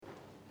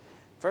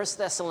First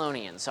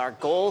Thessalonians. Our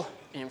goal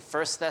in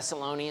First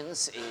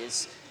Thessalonians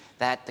is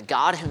that the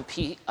God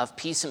of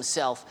peace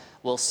himself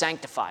will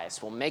sanctify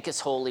us, will make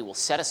us holy, will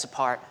set us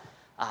apart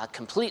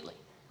completely,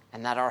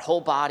 and that our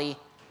whole body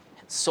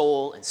and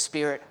soul and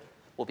spirit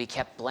will be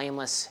kept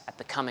blameless at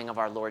the coming of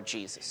our Lord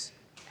Jesus.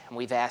 And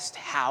we've asked,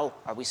 how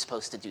are we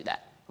supposed to do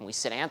that? And we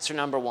said, answer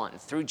number one,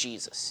 through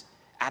Jesus.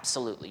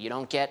 Absolutely. You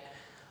don't get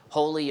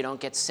holy, you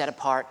don't get set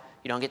apart,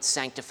 you don't get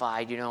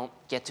sanctified, you don't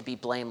get to be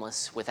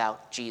blameless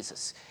without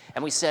Jesus.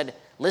 And we said,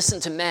 listen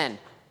to men,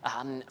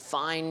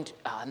 find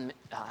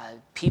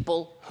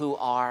people who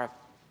are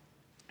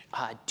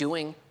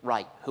doing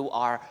right, who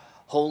are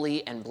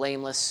holy and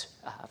blameless.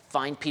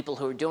 Find people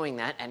who are doing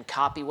that and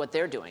copy what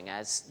they're doing,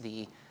 as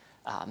the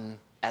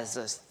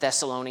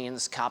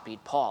Thessalonians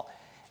copied Paul.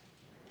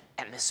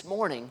 And this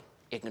morning,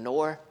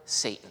 ignore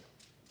Satan.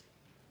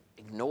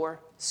 Ignore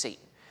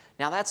Satan.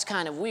 Now that's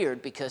kind of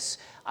weird, because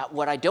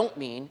what I don't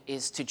mean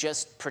is to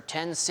just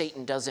pretend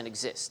Satan doesn't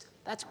exist.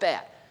 That's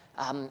bad.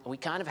 We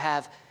kind of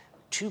have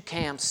two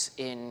camps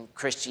in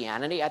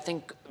Christianity, I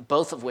think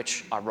both of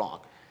which are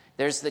wrong.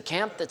 There's the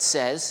camp that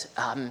says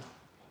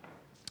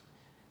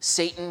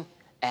Satan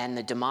and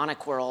the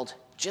demonic world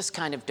just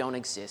kind of don't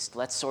exist.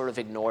 Let's sort of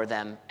ignore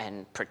them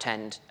and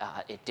pretend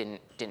it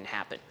didn't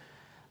happen.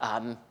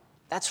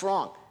 That's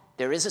wrong.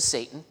 There is a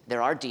Satan.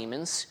 There are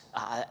demons.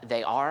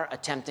 They are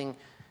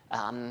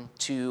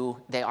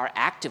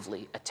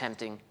actively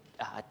attempting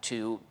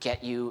to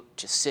get you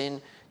to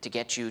sin, to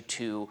get you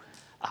to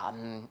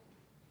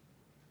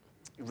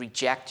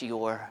reject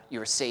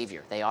your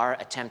Savior. They are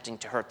attempting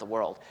to hurt the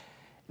world.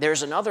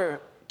 There's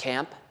another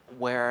camp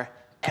where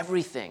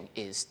everything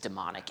is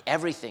demonic,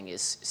 everything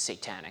is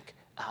satanic.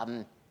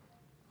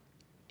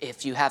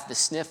 If you have the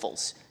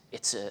sniffles,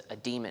 it's a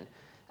demon.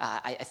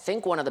 I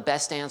think one of the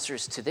best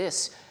answers to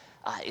this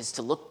is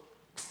to look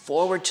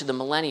forward to the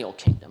millennial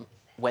kingdom,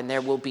 when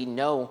there will be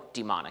no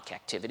demonic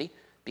activity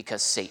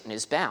because Satan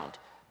is bound.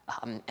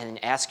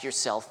 And ask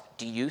yourself,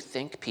 do you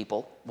think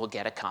people will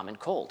get a common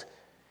cold?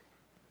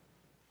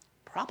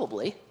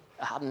 Probably.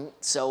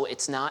 So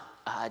it's not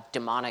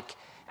demonic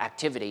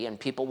activity, and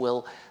people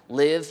will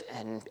live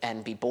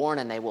and be born,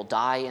 and they will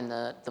die in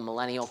the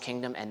millennial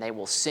kingdom, and they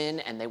will sin,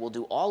 and they will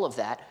do all of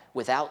that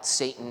without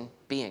Satan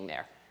being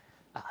there.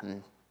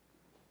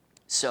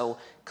 So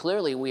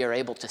clearly we are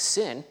able to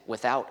sin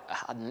without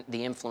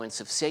the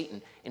influence of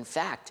Satan. In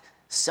fact,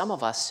 some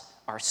of us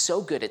are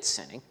so good at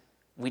sinning,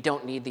 we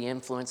don't need the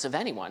influence of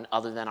anyone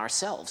other than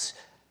ourselves.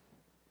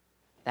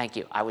 Thank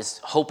you. I was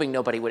hoping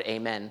nobody would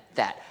amen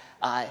that.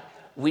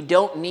 We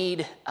don't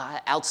need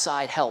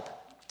outside help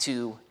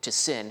to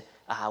sin.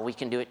 We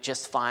can do it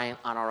just fine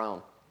on our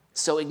own.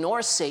 So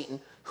ignore Satan,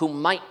 who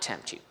might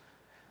tempt you.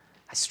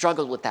 I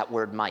struggled with that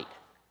word might,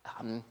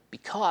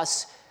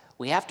 because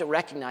we have to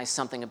recognize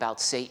something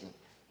about Satan.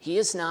 He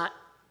is not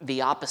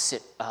the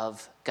opposite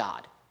of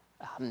God.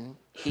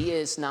 He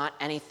is not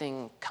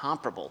anything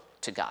comparable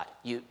to God.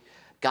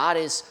 God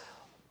is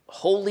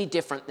wholly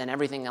different than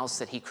everything else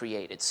that he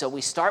created. So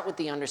we start with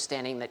the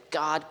understanding that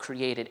God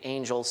created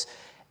angels,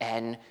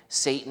 and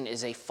Satan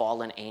is a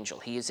fallen angel.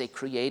 He is a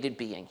created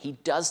being. He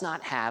does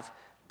not have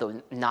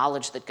the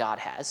knowledge that God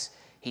has.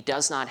 He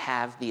does not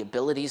have the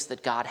abilities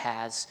that God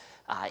has.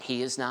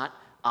 He is not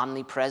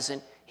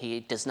omnipresent. He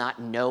does not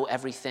know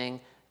everything.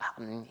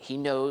 He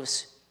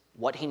knows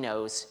what he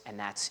knows, and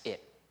that's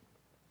it.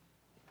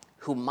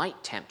 Who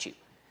might tempt you?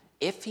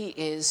 If he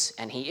is,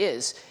 and he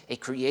is, a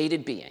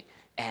created being,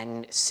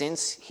 and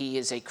since he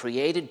is a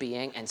created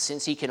being, and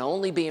since he can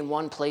only be in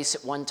one place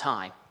at one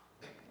time,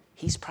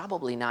 he's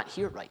probably not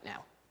here right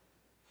now.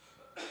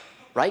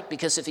 Right?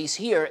 Because if he's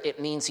here,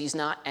 it means he's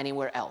not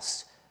anywhere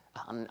else.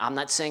 I'm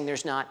not saying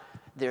there's not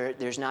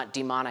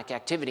demonic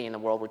activity in the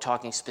world. We're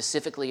talking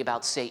specifically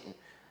about Satan.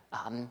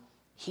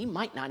 He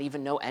might not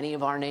even know any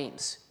of our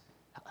names.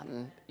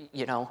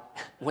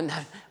 Wouldn't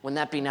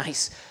that be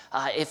nice?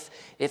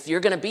 If you're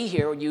going to be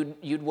here,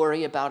 you'd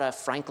worry about a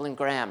Franklin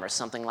Graham or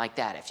something like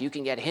that. If you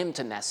can get him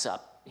to mess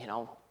up,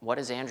 what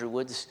does Andrew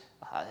Woods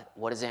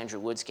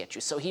get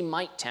you? So he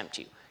might tempt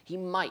you. He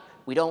might.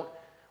 We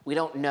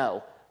don't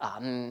know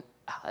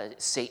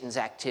Satan's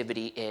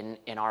activity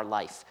in our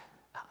life.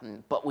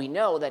 But we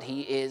know that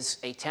he is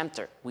a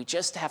tempter. We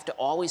just have to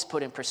always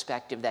put in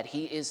perspective that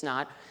he is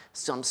not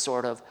some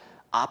sort of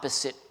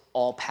opposite,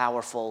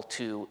 all-powerful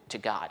to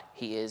God.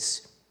 He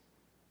is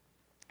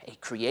a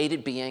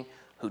created being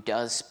who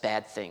does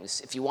bad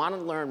things. If you want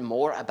to learn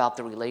more about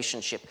the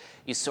relationship,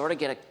 you sort of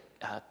get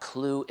a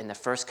clue in the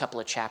first couple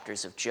of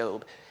chapters of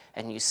Job,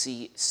 and you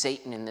see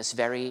Satan in this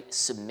very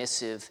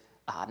submissive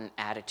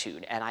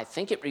attitude. And I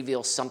think it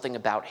reveals something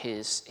about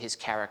his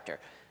character.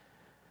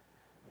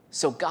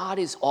 So God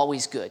is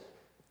always good.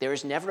 There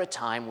is never a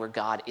time where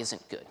God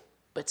isn't good.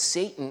 But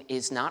Satan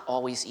is not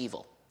always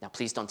evil. Now,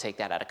 please don't take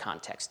that out of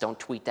context. Don't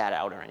tweet that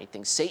out or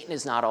anything. Satan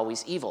is not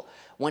always evil.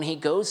 When he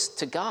goes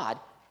to God,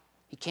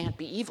 he can't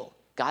be evil.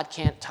 God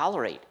can't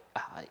tolerate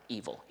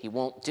evil. He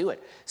won't do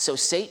it. So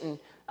Satan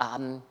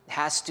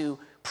has to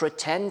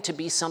pretend to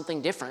be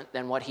something different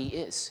than what he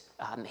is.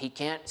 He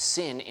can't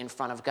sin in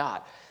front of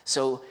God.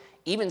 So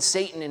even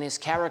Satan in his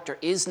character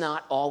is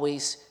not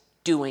always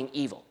doing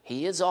evil.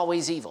 He is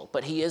always evil,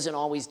 but he isn't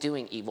always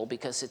doing evil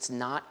because it's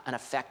not an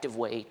effective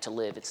way to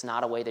live. It's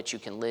not a way that you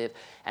can live.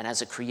 And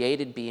as a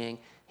created being,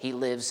 he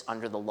lives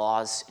under the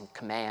laws and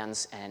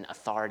commands and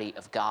authority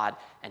of God,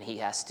 and he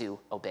has to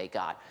obey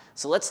God.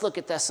 So let's look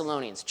at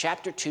Thessalonians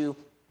chapter 2,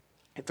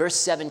 verse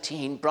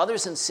 17.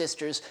 Brothers and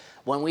sisters,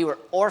 when we were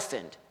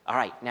orphaned. All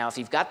right, now if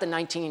you've got the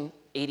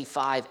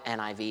 1985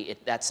 NIV,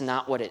 that's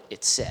not what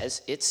it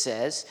says. It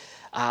says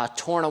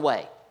torn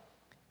away.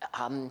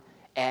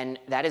 And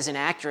that is an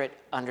accurate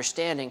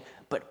understanding,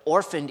 but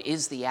orphaned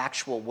is the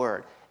actual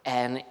word.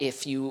 And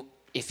if you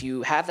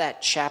have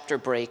that chapter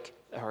break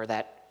or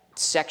that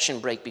section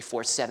break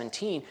before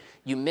 17,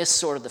 you miss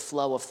sort of the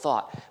flow of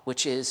thought,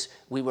 which is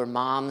we were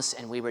moms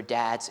and we were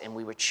dads and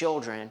we were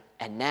children,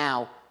 and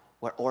now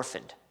we're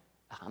orphaned.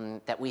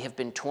 That we have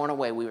been torn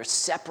away. We were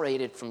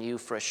separated from you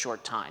for a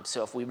short time.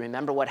 So if we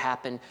remember what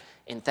happened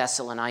in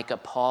Thessalonica,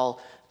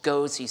 Paul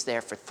goes, he's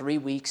there for 3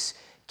 weeks,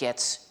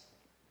 gets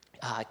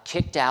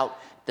kicked out.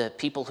 The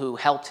people who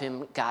helped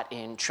him got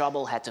in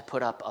trouble, had to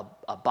put up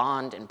a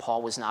bond, and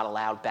Paul was not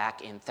allowed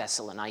back in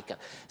Thessalonica.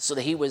 So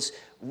that he was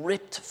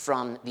ripped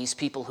from these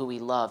people who he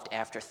loved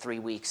after 3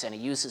 weeks, and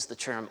he uses the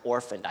term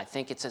orphaned. I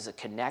think it's as a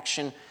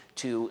connection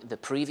to the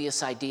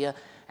previous idea,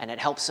 and it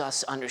helps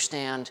us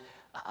understand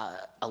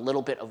a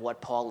little bit of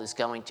what Paul is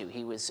going to.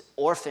 He was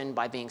orphaned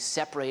by being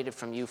separated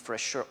from you for a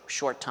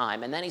short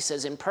time. And then he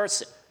says in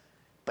person,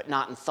 but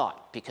not in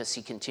thought, because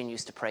he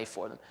continues to pray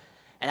for them.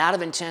 And out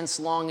of intense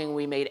longing,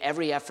 we made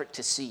every effort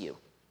to see you.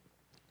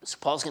 So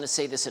Paul's going to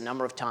say this a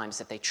number of times,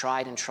 that they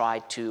tried and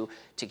tried to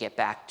get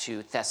back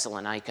to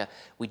Thessalonica.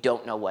 We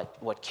don't know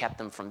what kept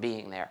them from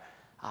being there.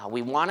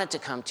 We wanted to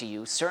come to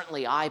you.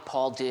 Certainly I,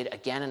 Paul, did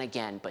again and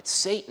again, but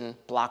Satan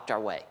blocked our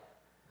way.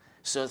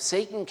 So if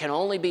Satan can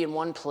only be in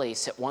one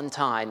place at one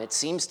time, it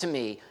seems to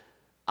me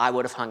I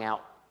would have hung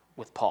out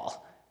with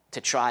Paul to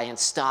try and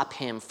stop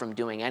him from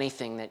doing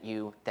anything that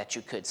you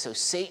could. So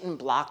Satan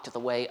blocked the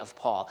way of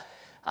Paul.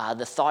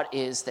 The thought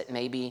is that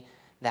maybe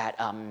that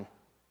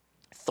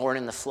thorn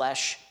in the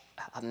flesh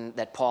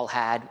that Paul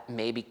had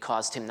maybe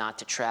caused him not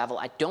to travel.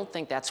 I don't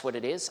think that's what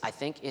it is. I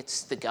think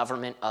it's the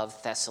government of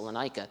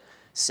Thessalonica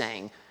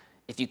saying,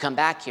 if you come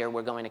back here,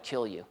 we're going to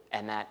kill you.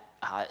 And that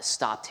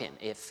stopped him.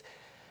 If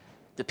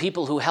the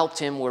people who helped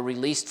him were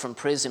released from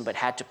prison but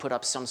had to put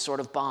up some sort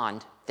of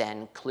bond,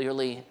 then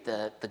clearly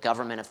the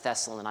government of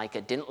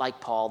Thessalonica didn't like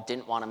Paul,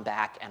 didn't want him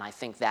back, and I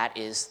think that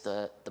is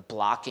the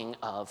blocking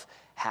of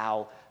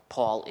how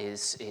Paul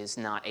is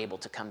not able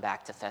to come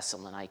back to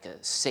Thessalonica.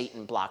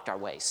 Satan blocked our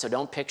way. So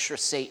don't picture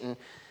Satan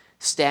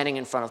standing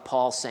in front of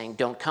Paul saying,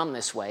 don't come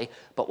this way,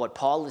 but what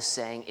Paul is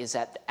saying is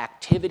that the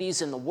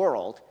activities in the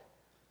world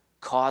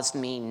caused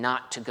me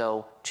not to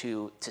go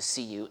to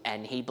see you,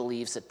 and he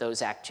believes that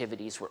those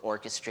activities were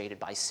orchestrated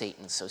by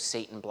Satan, so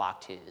Satan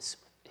blocked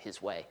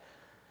his way.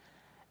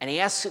 And he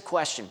asks a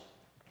question,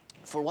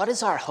 for what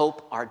is our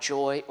hope, our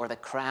joy, or the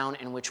crown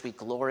in which we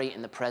glory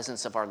in the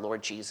presence of our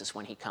Lord Jesus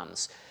when he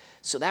comes?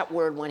 So that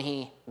word, when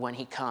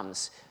he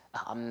comes,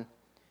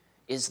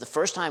 is the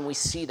first time we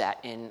see that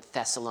in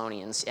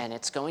Thessalonians, and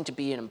it's going to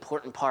be an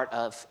important part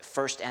of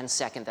 1st and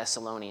 2nd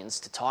Thessalonians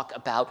to talk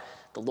about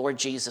the Lord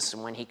Jesus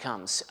and when he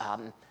comes.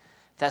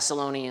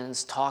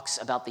 Thessalonians talks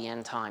about the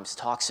end times,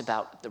 talks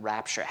about the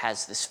rapture,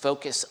 has this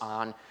focus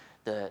on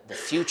the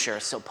future.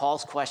 So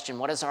Paul's question,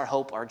 what is our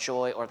hope, our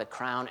joy, or the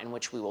crown in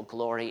which we will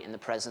glory in the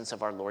presence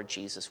of our Lord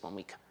Jesus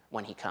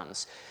when he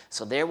comes?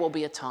 So there will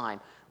be a time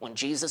when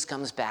Jesus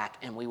comes back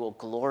and we will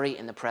glory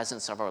in the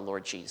presence of our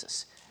Lord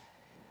Jesus.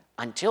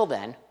 Until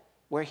then,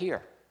 we're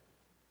here.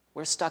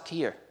 We're stuck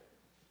here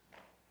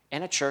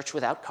in a church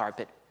without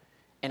carpet,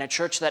 in a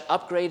church that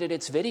upgraded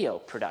its video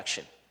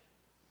production,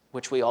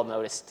 which we all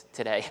noticed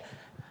today.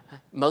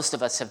 Most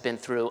of us have been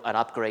through an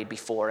upgrade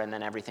before and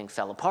then everything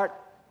fell apart.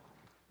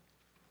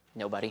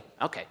 Nobody?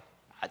 Okay,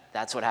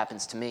 that's what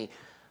happens to me.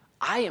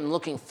 I am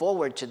looking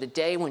forward to the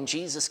day when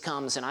Jesus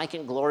comes and I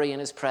can glory in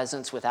his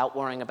presence without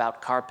worrying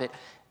about carpet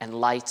and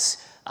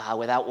lights,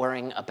 without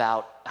worrying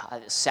about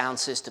sound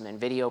system and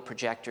video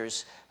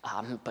projectors,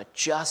 but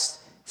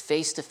just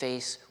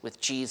face-to-face with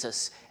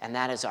Jesus. And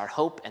that is our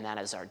hope, and that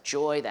is our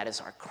joy, that is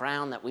our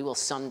crown, that we will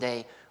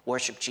someday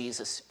worship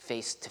Jesus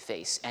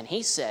face-to-face. And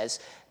he says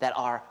that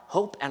our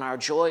hope and our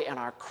joy and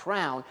our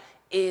crown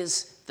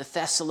is the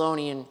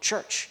Thessalonian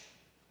church.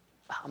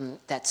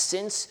 That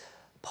since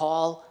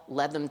Paul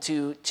led them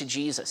to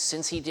Jesus,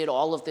 since he did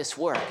all of this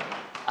work,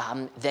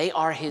 they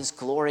are his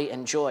glory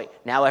and joy.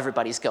 Now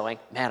everybody's going,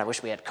 man, I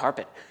wish we had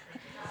carpet.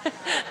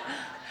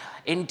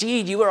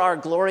 Indeed, you are our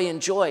glory and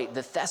joy.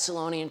 The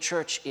Thessalonian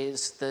church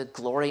is the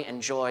glory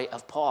and joy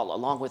of Paul,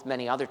 along with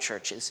many other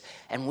churches.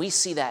 And we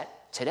see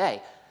that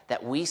today,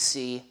 that we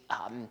see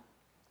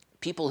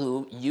people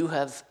who you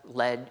have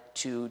led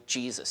to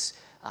Jesus,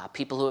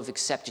 people who have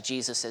accepted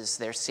Jesus as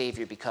their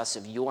Savior because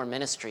of your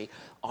ministry,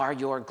 are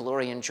your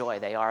glory and joy.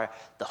 They are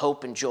the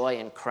hope and joy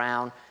and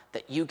crown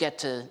that you get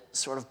to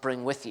sort of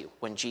bring with you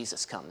when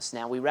Jesus comes.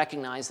 Now, we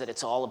recognize that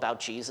it's all about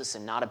Jesus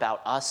and not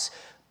about us,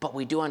 but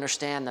we do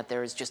understand that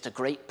there is just a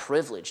great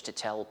privilege to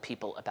tell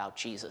people about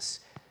Jesus.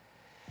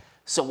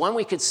 So when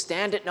we could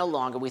stand it no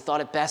longer, we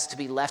thought it best to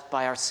be left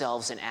by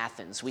ourselves in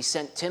Athens. We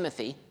sent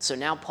Timothy, so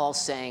now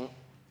Paul's saying,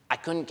 I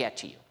couldn't get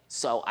to you.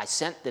 So I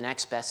sent the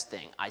next best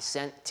thing. I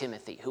sent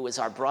Timothy, who is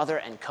our brother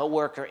and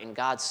co-worker in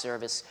God's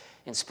service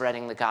in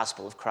spreading the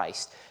gospel of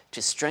Christ,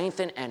 to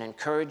strengthen and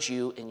encourage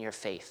you in your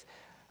faith,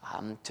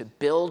 to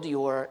build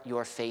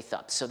your faith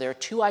up. So there are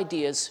two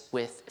ideas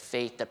with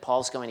faith that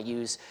Paul's going to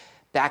use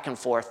back and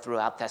forth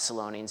throughout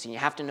Thessalonians, and you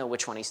have to know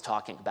which one he's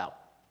talking about.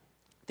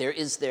 There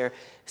is their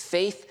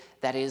faith,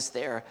 that is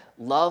their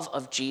love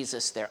of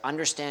Jesus, their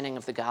understanding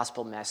of the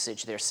gospel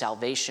message, their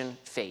salvation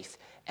faith.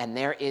 And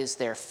there is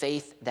their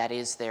faith, that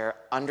is their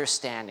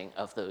understanding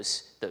of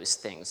those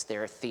things,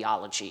 their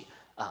theology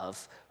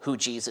of who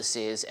Jesus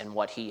is and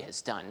what he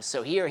has done.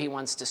 So here he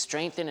wants to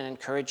strengthen and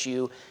encourage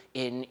you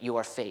in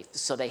your faith.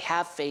 So they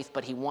have faith,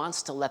 but he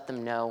wants to let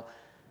them know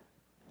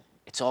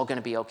it's all going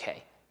to be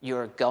okay.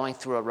 You're going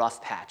through a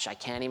rough patch. I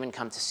can't even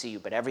come to see you,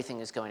 but everything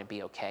is going to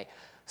be okay.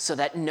 So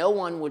that no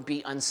one would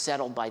be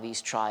unsettled by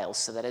these trials,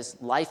 so that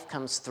as life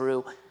comes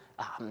through,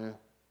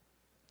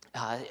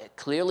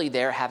 clearly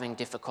they're having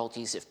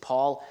difficulties. If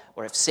Paul,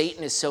 or if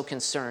Satan is so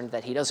concerned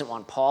that he doesn't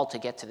want Paul to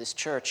get to this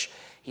church,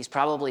 he's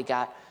probably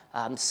got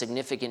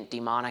significant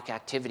demonic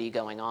activity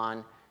going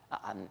on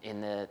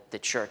in the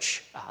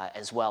church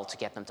as well to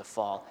get them to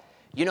fall.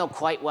 You know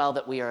quite well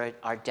that we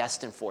are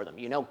destined for them.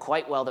 You know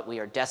quite well that we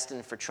are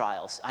destined for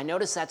trials. I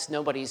notice that's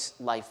nobody's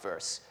life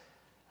verse.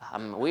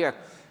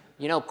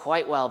 You know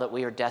quite well that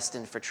we are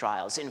destined for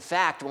trials. In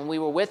fact, when we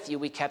were with you,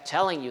 we kept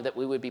telling you that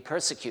we would be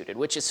persecuted,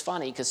 which is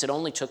funny because it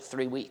only took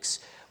 3 weeks.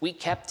 We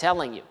kept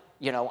telling you,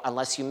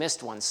 unless you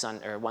missed one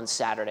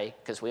Saturday,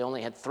 because we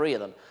only had 3 of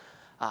them.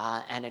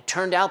 And it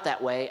turned out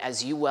that way,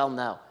 as you well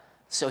know.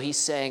 So he's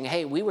saying,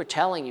 hey, we were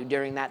telling you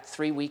during that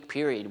 3-week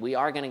period, we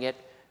are going to get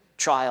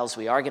trials,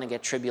 we are going to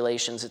get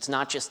tribulations. It's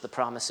not just the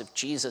promise of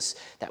Jesus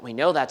that we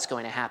know that's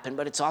going to happen,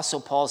 but it's also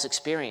Paul's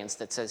experience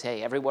that says,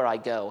 hey, everywhere I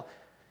go,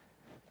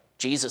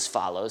 Jesus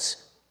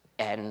follows,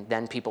 and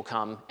then people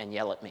come and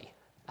yell at me.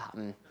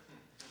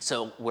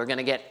 So we're going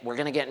to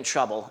get in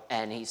trouble.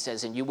 And he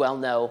says, and you well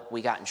know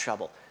we got in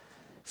trouble.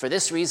 For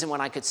this reason, when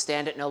I could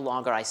stand it no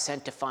longer, I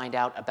sent to find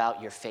out about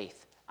your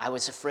faith. I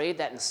was afraid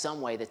that in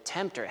some way the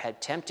tempter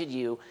had tempted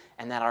you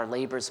and that our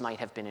labors might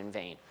have been in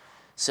vain.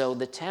 So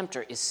the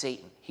tempter is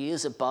Satan. He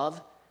is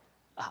above,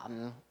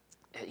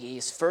 he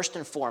is first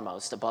and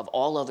foremost, above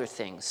all other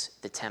things,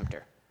 the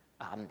tempter.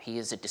 He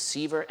is a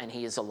deceiver and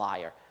he is a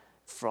liar.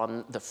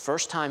 From the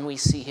first time we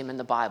see him in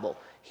the Bible,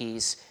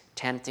 he's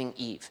tempting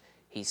Eve.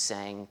 He's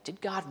saying,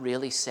 did God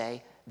really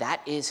say?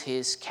 That is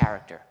his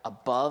character.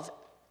 Above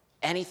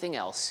anything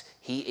else,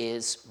 he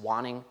is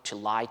wanting to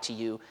lie to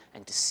you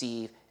and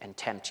deceive and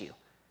tempt you.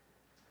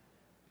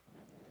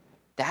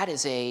 That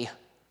is a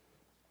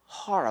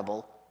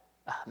horrible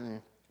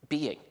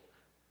being.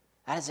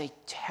 That is a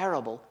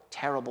terrible,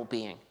 terrible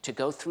being. To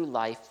go through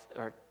life,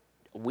 or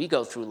we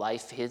go through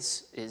life,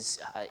 his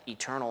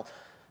eternal,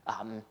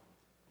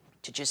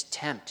 to just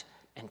tempt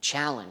and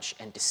challenge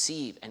and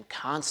deceive and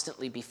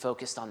constantly be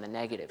focused on the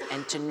negative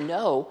and to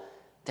know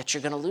that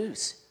you're going to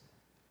lose.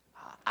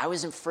 I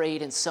was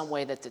afraid in some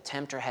way that the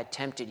tempter had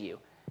tempted you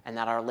and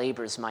that our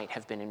labors might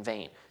have been in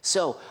vain.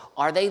 So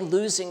are they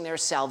losing their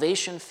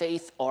salvation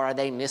faith or are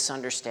they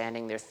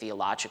misunderstanding their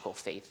theological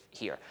faith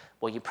here?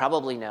 Well, you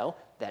probably know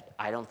that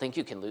I don't think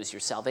you can lose your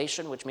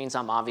salvation, which means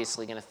I'm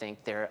obviously going to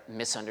think they're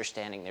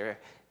misunderstanding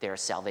their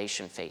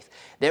salvation faith.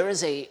 Or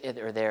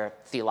their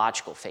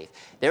theological faith.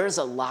 There is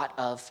a lot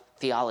of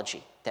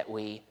theology that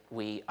we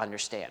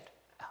understand.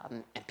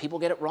 And people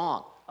get it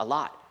wrong a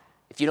lot.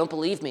 If you don't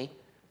believe me,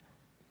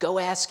 go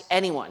ask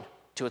anyone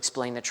to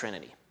explain the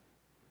Trinity.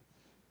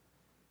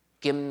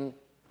 Give them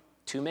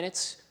 2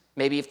 minutes,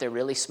 maybe if they're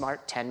really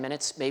smart, 10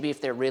 minutes, maybe if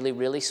they're really,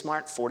 really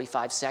smart,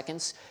 45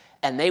 seconds,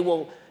 and they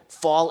will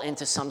fall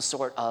into some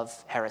sort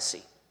of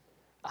heresy.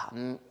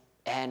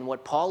 And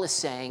what Paul is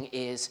saying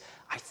is,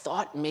 I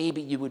thought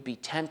maybe you would be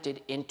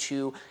tempted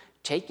into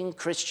taking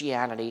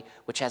Christianity,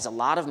 which has a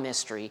lot of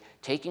mystery,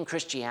 taking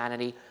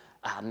Christianity,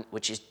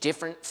 which is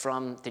different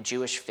from the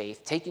Jewish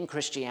faith, taking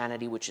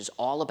Christianity, which is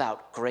all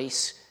about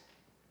grace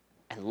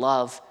and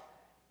love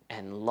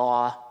and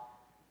law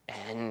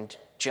and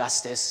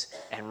justice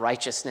and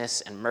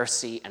righteousness and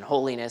mercy and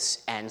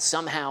holiness, and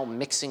somehow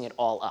mixing it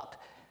all up.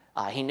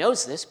 He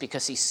knows this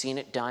because he's seen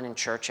it done in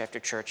church after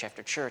church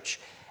after church,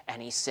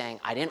 and he's saying,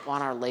 I didn't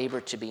want our labor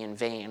to be in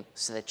vain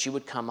so that you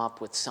would come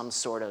up with some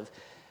sort of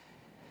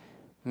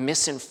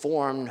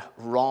misinformed,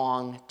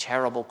 wrong,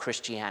 terrible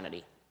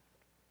Christianity.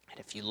 And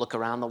if you look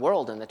around the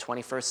world in the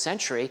 21st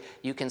century,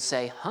 you can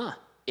say,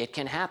 it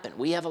can happen.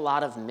 We have a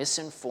lot of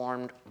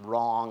misinformed,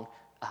 wrong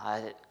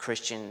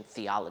Christian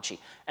theology.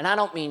 And I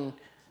don't mean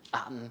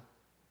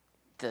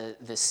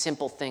the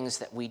simple things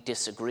that we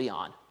disagree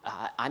on,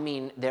 I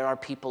mean, there are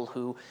people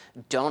who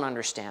don't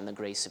understand the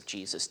grace of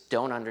Jesus,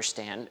 don't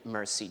understand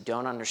mercy,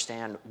 don't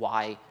understand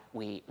why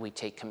we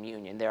take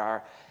communion.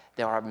 There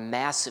are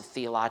massive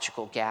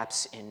theological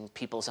gaps in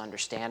people's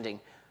understanding,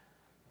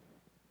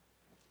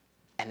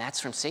 and that's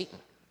from Satan.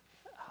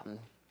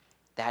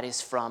 That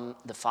is from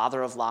the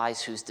father of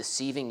lies who's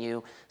deceiving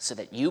you so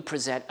that you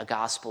present a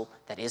gospel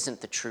that isn't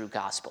the true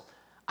gospel.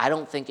 I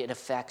don't think it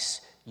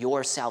affects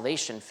your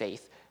salvation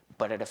faith,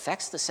 but it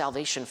affects the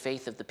salvation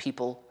faith of the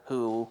people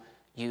who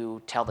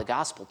you tell the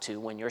gospel to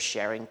when you're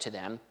sharing to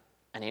them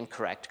an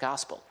incorrect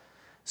gospel.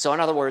 So in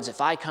other words,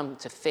 if I come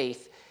to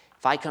faith,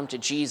 if I come to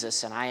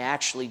Jesus and I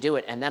actually do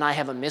it, and then I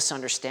have a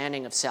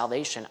misunderstanding of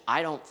salvation,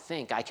 I don't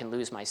think I can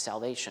lose my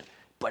salvation.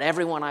 But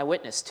everyone I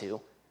witness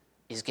to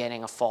is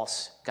getting a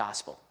false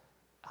gospel.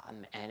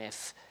 And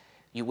if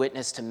you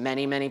witness to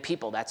many, many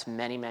people, that's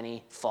many,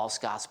 many false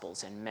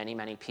gospels and many,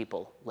 many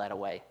people led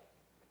away.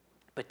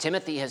 But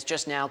Timothy has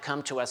just now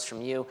come to us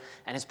from you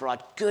and has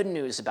brought good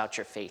news about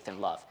your faith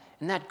and love.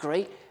 Isn't that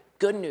great?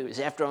 Good news.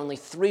 After only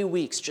 3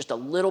 weeks, just a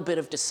little bit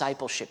of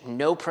discipleship,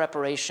 no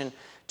preparation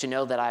to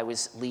know that I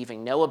was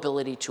leaving, no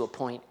ability to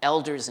appoint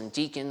elders and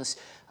deacons,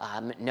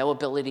 no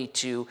ability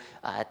to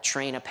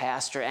train a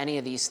pastor, any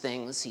of these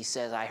things. He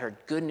says, I heard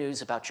good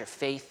news about your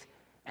faith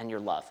and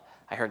your love.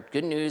 I heard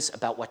good news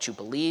about what you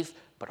believe,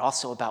 but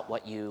also about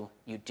what you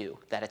do.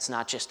 That it's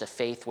not just a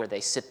faith where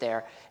they sit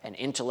there and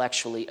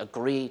intellectually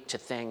agree to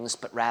things,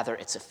 but rather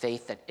it's a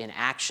faith that in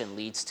action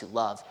leads to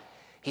love.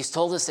 He's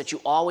told us that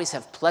you always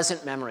have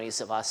pleasant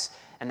memories of us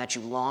and that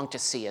you long to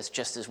see us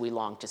just as we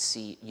long to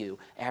see you.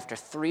 After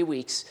 3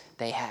 weeks,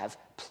 they have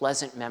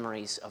pleasant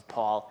memories of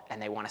Paul and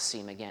they want to see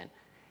him again.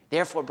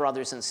 Therefore,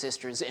 brothers and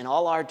sisters, in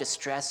all our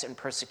distress and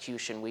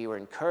persecution, we were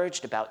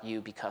encouraged about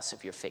you because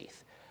of your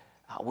faith.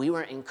 We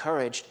were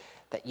encouraged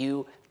that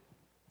you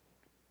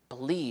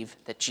believe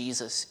that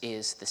Jesus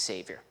is the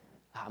Savior.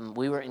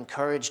 We were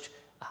encouraged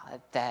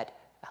that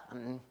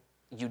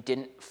you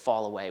didn't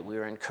fall away. We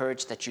were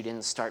encouraged that you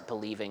didn't start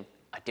believing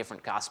a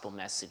different gospel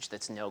message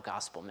that's no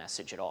gospel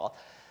message at all.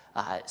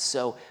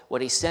 So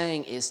what he's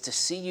saying is to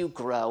see you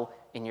grow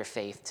in your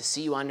faith, to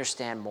see you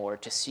understand more,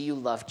 to see you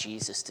love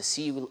Jesus, to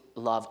see you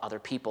love other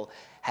people,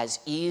 has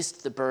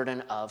eased the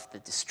burden of the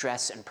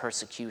distress and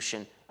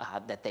persecution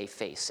that they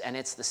face. And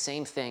it's the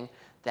same thing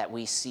that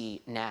we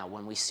see now.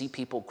 When we see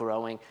people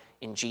growing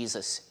in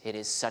Jesus, it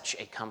is such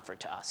a comfort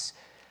to us.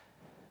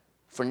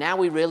 For now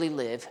we really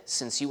live,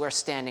 since you are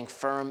standing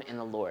firm in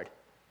the Lord.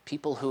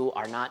 People who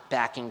are not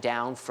backing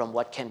down from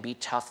what can be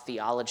tough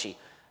theology,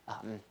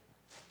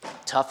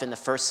 tough in the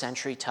first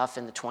century, tough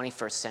in the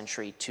 21st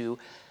century, to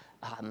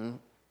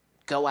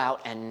go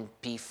out and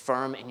be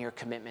firm in your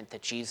commitment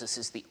that Jesus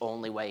is the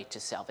only way to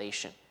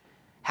salvation.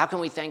 How can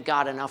we thank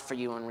God enough for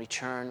you in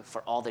return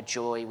for all the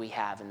joy we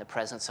have in the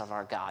presence of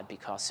our God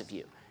because of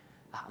you?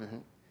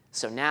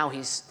 So now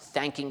he's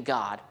thanking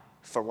God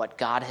for what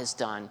God has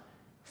done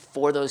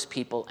for those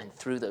people and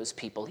through those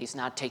people. He's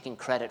not taking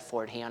credit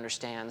for it. He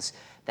understands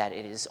that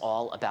it is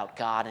all about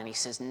God. And he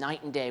says,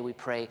 night and day we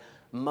pray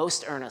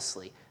most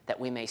earnestly that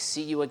we may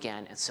see you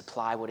again and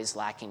supply what is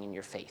lacking in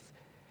your faith.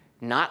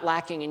 Not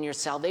lacking in your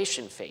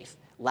salvation faith,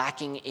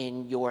 lacking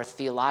in your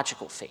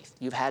theological faith.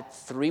 You've had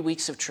 3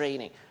 weeks of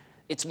training.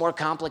 It's more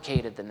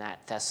complicated than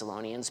that,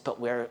 Thessalonians, but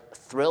we're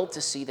thrilled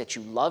to see that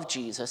you love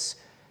Jesus,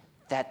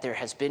 that there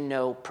has been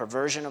no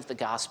perversion of the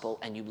gospel,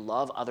 and you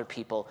love other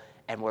people,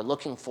 and we're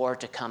looking forward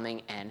to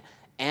coming and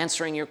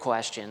answering your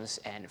questions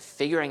and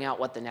figuring out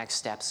what the next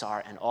steps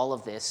are and all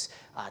of this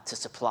to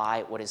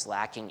supply what is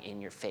lacking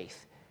in your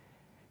faith.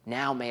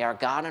 Now may our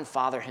God and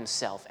Father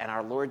himself and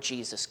our Lord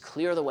Jesus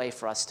clear the way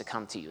for us to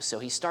come to you. So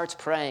he starts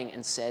praying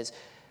and says,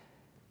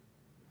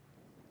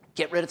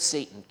 get rid of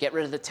Satan, get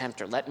rid of the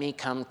tempter. Let me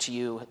come to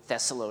you,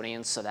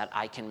 Thessalonians, so that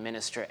I can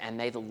minister. And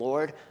may the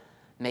Lord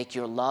make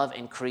your love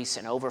increase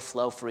and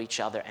overflow for each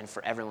other and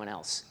for everyone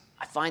else.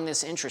 I find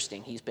this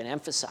interesting. He's been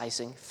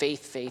emphasizing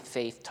faith, faith,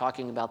 faith,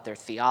 talking about their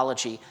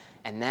theology,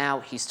 and now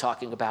he's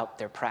talking about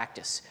their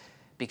practice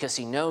because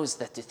he knows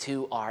that the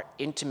two are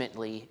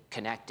intimately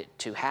connected.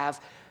 To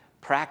have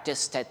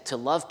practice, to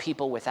love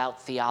people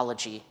without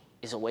theology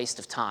is a waste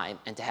of time,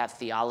 and to have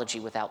theology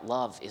without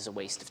love is a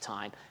waste of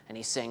time. And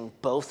he's saying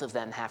both of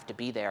them have to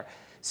be there.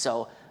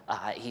 So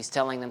he's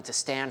telling them to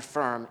stand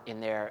firm in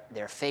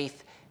their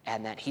faith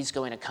and that he's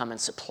going to come and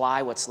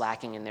supply what's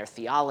lacking in their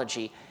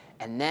theology.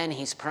 And then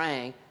he's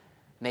praying,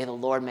 may the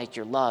Lord make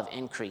your love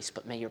increase,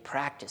 but may your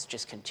practice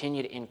just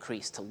continue to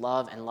increase to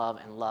love and love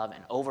and love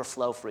and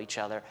overflow for each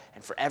other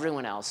and for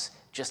everyone else,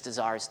 just as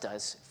ours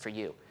does for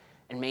you.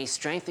 And may he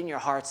strengthen your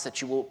hearts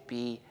that you will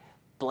be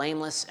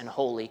blameless and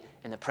holy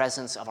in the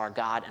presence of our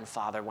God and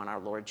Father when our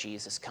Lord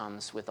Jesus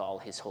comes with all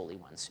his holy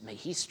ones. May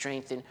he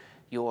strengthen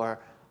your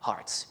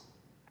hearts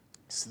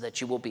so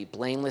that you will be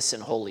blameless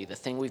and holy. The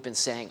thing we've been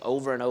saying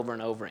over and over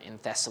and over in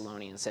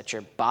Thessalonians, that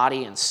your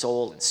body and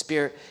soul and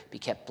spirit be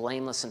kept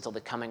blameless until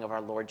the coming of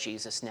our Lord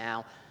Jesus.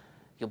 Now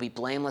you'll be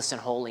blameless and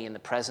holy in the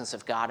presence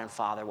of God and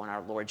Father when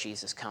our Lord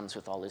Jesus comes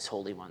with all his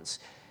holy ones.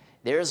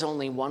 There is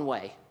only one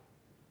way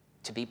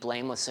to be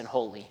blameless and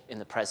holy in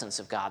the presence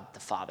of God the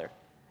Father.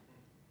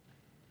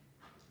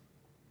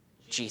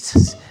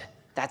 Jesus.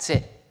 That's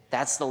it.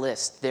 That's the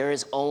list. There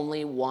is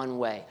only one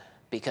way,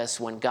 because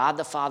when God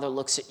the Father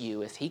looks at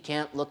you, if he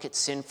can't look at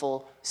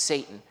sinful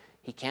Satan,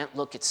 he can't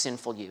look at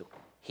sinful you.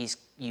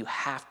 You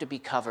have to be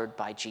covered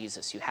by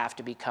Jesus. You have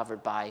to be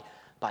covered by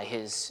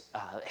his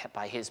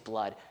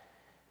blood.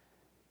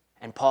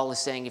 And Paul is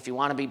saying, if you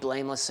want to be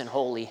blameless and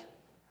holy,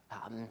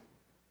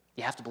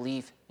 you have to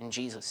believe in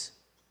Jesus.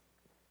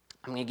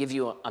 I'm going to give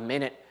you a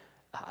minute,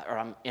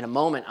 in a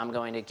moment, I'm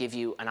going to give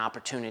you an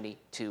opportunity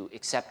to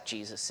accept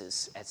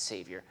Jesus as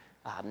Savior,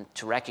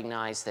 to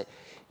recognize that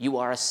you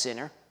are a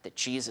sinner, that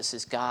Jesus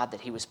is God,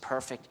 that he was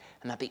perfect,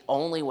 and that the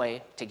only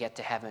way to get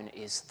to heaven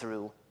is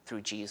through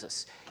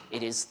Jesus.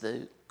 It is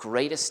the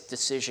greatest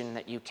decision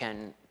that you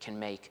can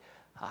make.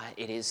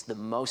 It is the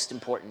most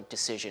important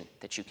decision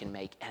that you can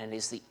make, and it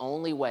is the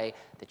only way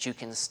that you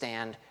can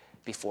stand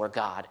before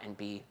God and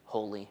be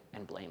holy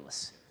and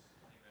blameless.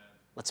 Amen.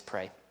 Let's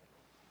pray.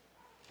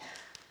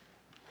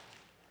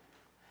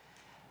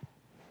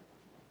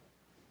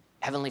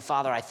 Heavenly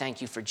Father, I thank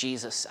you for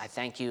Jesus. I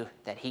thank you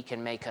that he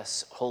can make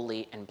us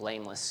holy and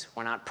blameless.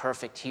 We're not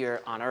perfect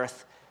here on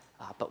earth,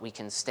 but we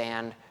can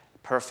stand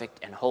perfect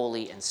and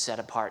holy and set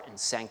apart and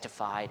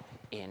sanctified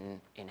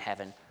in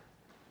heaven.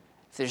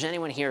 If there's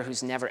anyone here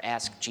who's never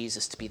asked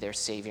Jesus to be their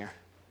Savior,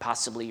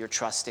 possibly you're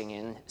trusting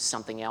in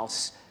something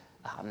else,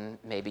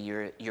 maybe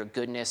your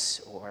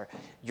goodness or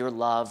your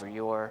love or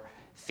your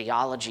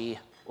theology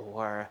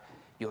or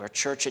your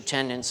church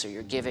attendance or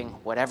your giving,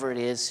 whatever it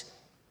is,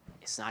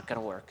 it's not going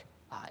to work.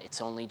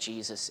 It's only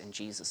Jesus and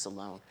Jesus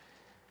alone.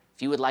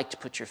 If you would like to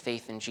put your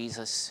faith in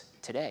Jesus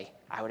today,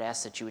 I would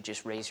ask that you would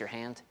just raise your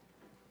hand.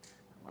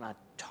 I want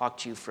to talk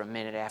to you for a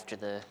minute after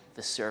the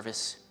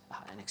service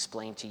and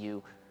explain to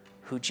you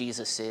who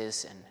Jesus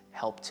is and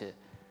help to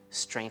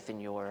strengthen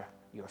your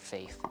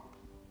faith.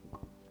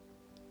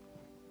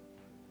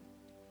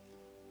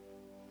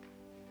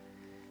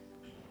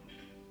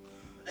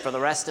 For the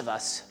rest of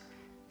us,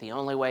 the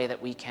only way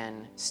that we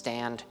can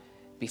stand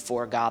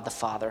before God the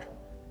Father,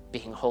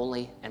 being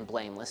holy and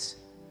blameless,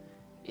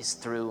 is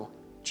through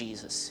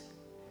Jesus.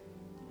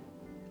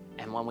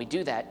 And when we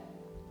do that,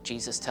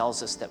 Jesus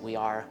tells us that we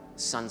are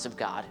sons of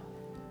God.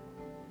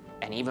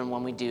 And even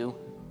when we do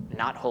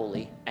not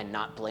holy and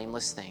not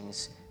blameless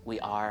things, we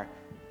are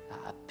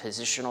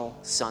positional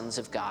sons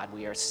of God.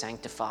 We are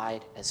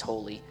sanctified as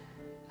holy,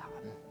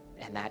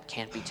 and that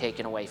can't be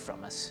taken away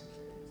from us,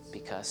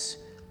 because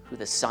who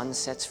the Son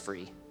sets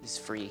free is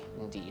free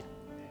indeed.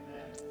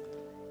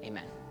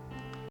 Amen.